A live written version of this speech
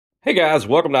Hey guys,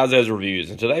 welcome to Isaiah's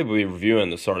Reviews, and today we'll be reviewing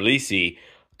the Sarlisi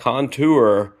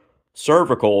Contour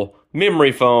Cervical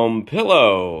Memory Foam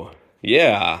Pillow.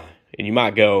 Yeah, and you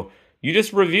might go, you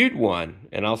just reviewed one,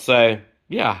 and I'll say,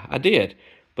 yeah, I did.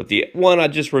 But the one I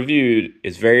just reviewed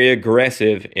is very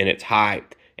aggressive in its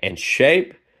height and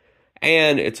shape,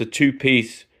 and it's a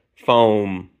two-piece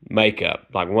foam makeup.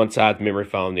 Like one side's memory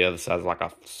foam, the other side's like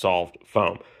a soft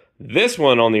foam. This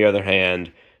one, on the other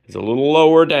hand, is a little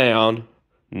lower down,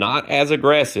 not as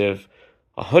aggressive,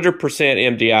 100%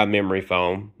 MDI memory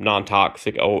foam,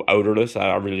 non-toxic, odorless.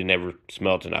 I really never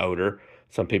smelled an odor.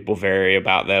 Some people vary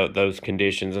about those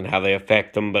conditions and how they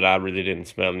affect them, but I really didn't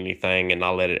smell anything, and I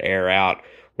let it air out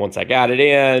once I got it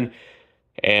in,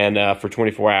 and for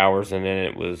 24 hours, and then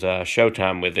it was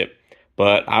showtime with it.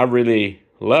 But I really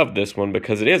love this one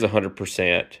because it is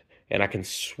 100%, and I can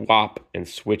swap and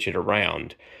switch it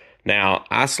around. Now,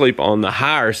 I sleep on the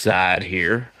higher side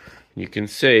here. You can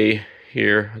see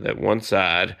here that one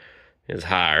side is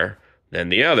higher than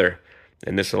the other.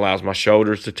 And this allows my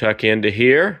shoulders to tuck into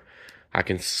here. I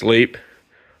can sleep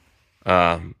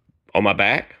on my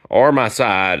back or my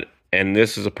side. And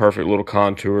this is a perfect little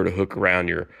contour to hook around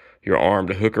your arm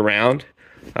to hook around.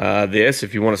 This,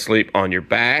 if you want to sleep on your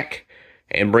back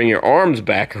and bring your arms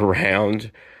back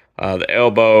around, the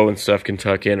elbow and stuff can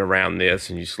tuck in around this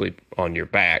and you sleep on your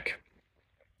back.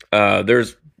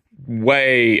 There's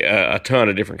a ton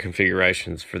of different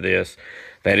configurations for this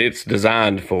that it's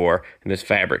designed for, and this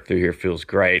fabric through here feels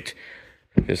great.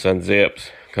 This unzips,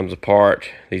 comes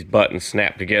apart, these buttons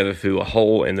snap together through a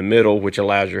hole in the middle, which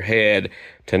allows your head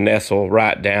to nestle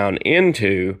right down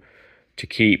into to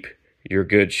keep your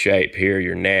good shape here,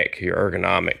 your neck, your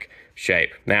ergonomic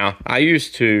shape. Now, I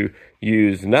used to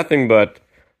use nothing but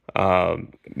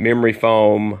memory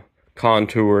foam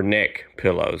contour neck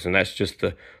pillows, and that's just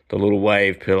the little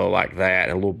wave pillow like that,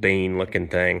 a little bean looking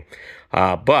thing.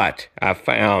 But I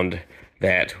found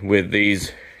that with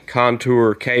these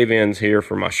contour cave-ins here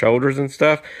for my shoulders and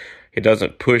stuff, it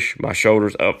doesn't push my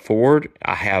shoulders up forward.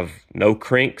 I have no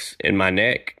crinks in my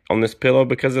neck on this pillow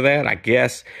because of that. I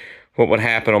guess what would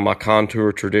happen on my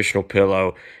contour traditional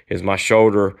pillow is my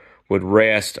shoulder would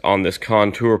rest on this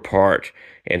contour part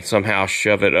and somehow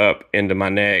shove it up into my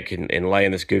neck and lay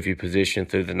in this goofy position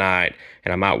through the night.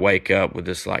 And I might wake up with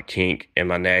this like kink in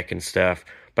my neck and stuff.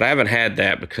 But I haven't had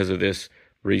that because of this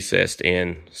recessed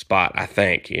in spot, I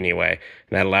think, anyway.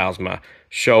 And that allows my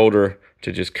shoulder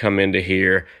to just come into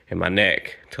here and my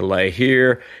neck to lay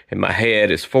here. And my head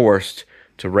is forced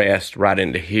to rest right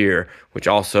into here, which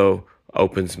also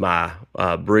opens my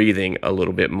breathing a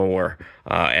little bit more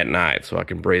at night. So I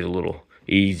can breathe a little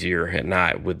easier at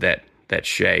night with that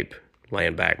shape,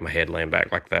 laying back, my head laying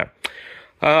back like that.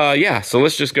 Yeah, so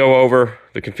let's just go over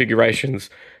the configurations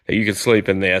that you can sleep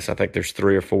in this. I think there's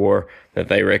 3 or 4 that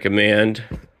they recommend.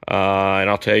 And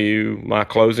I'll tell you my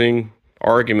closing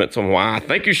arguments on why I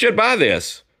think you should buy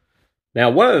this. Now,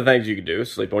 one of the things you can do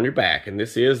is sleep on your back, and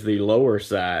this is the lower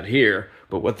side here.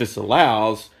 But what this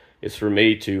allows is for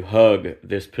me to hug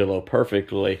this pillow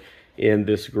perfectly in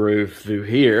this groove through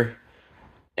here.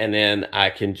 And then I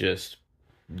can just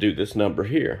do this number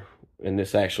here, and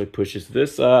this actually pushes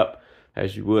this up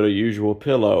as you would a usual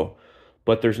pillow,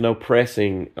 but there's no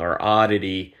pressing or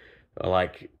oddity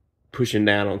like pushing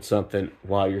down on something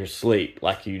while you're asleep.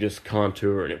 Like you just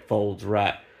contour and it folds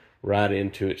right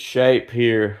into its shape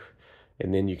here,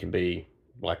 and then you can be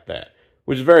like that,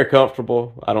 which is very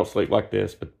comfortable. I don't sleep like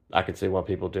this, but I can see why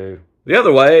people do. The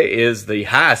other way is the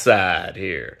high side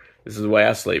here. This is the way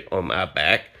I sleep on my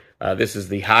back. This is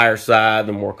the higher side,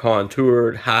 the more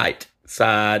contoured height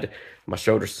side. My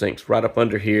shoulder sinks right up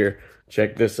under here.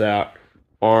 Check this out.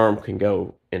 Arm can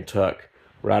go and tuck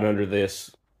right under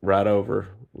this, right over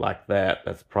like that.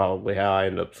 That's probably how I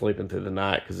end up sleeping through the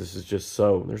night, because this is just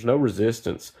so, there's no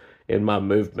resistance in my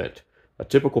movement. A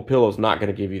typical pillow is not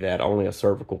going to give you that. Only a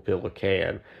cervical pillow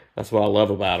can. That's what I love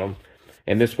about them.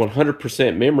 And this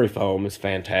 100% memory foam is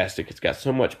fantastic. It's got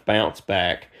so much bounce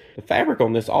back. The fabric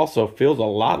on this also feels a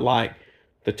lot like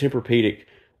the Tempur-Pedic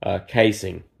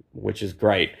casing, which is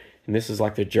great. And this is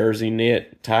like the jersey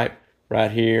knit type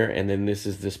right here. And then this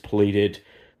is this pleated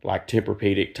like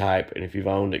Tempur-Pedic type. And if you've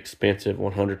owned expensive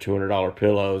 $100, $200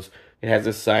 pillows, it has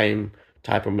the same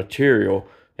type of material.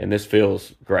 And this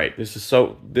feels great.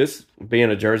 This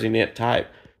being a jersey knit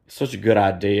type, it's such a good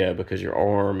idea because your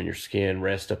arm and your skin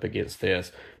rest up against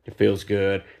this. It feels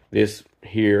good. This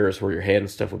here is where your head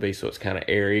and stuff would be, so it's kind of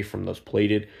airy from those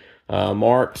pleated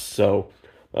marks. So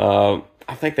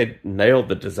I think they nailed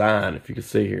the design. If you can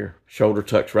see here, shoulder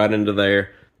tucks right into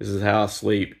there. This is how I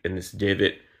sleep in this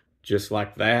divot, just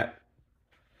like that.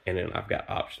 And then I've got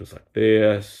options like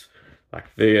this,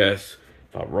 like this.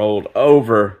 If I rolled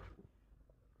over,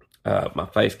 my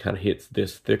face kind of hits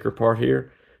this thicker part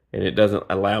here, and it doesn't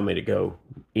allow me to go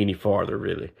any farther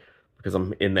really because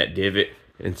I'm in that divot.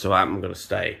 And so I'm going to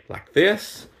stay like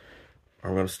this, or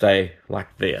I'm going to stay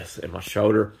like this, and my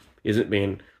shoulder isn't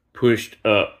being pushed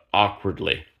up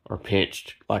awkwardly or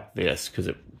pinched like this because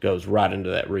it goes right into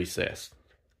that recess.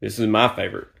 This is my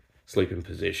favorite sleeping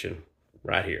position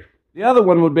right here. The other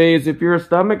one would be is if you're a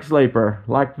stomach sleeper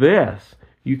like this.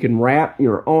 You can wrap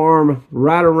your arm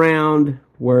right around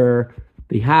where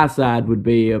the high side would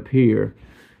be up here,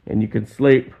 and you can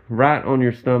sleep right on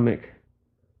your stomach.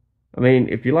 I mean,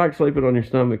 if you like sleeping on your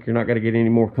stomach, you're not going to get any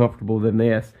more comfortable than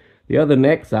this. The other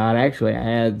neck side actually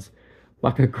adds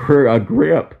like a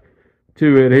grip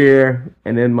to it here,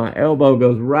 and then my elbow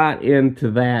goes right into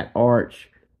that arch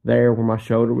there where my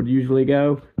shoulder would usually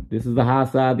go. This is the high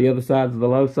side, the other side is the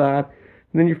low side,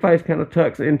 and then your face kind of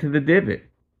tucks into the divot,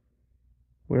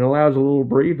 when it allows a little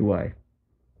breatheway.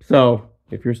 So,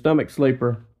 if you're a stomach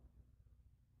sleeper,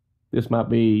 this might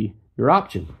be your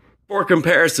option. For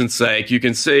comparison's sake, you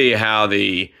can see how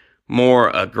the more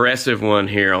aggressive one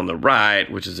here on the right,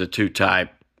 which is a 2-type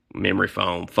memory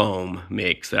foam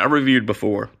mix that I reviewed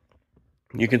before,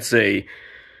 you can see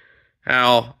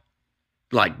how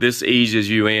like this eases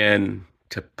you in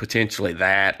to potentially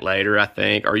that later, I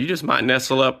think, or you just might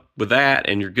nestle up with that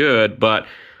and you're good. But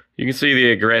you can see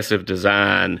the aggressive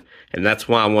design, and that's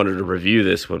why I wanted to review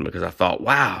this one, because I thought,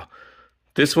 wow,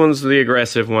 this one's the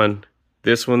aggressive one.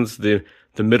 This one's the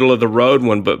middle of the road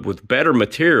one, but with better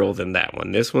material than that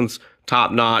one. This one's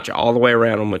top notch all the way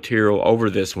around on material over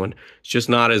this one. It's just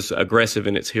not as aggressive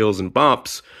in its hills and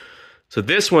bumps. So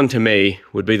this one to me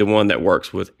would be the one that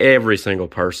works with every single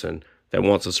person that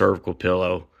wants a cervical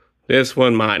pillow. This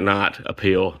one might not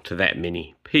appeal to that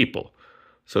many people.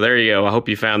 So there you go. I hope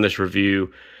you found this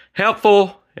review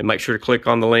helpful, and make sure to click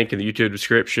on the link in the YouTube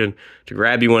description to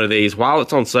grab you one of these while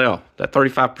it's on sale. That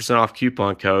 35% off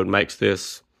coupon code makes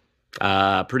this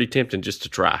pretty tempting just to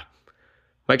try.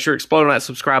 Make sure to explode on that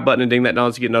subscribe button and ding that bell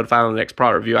to get notified on the next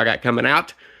product review I got coming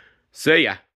out. See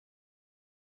ya.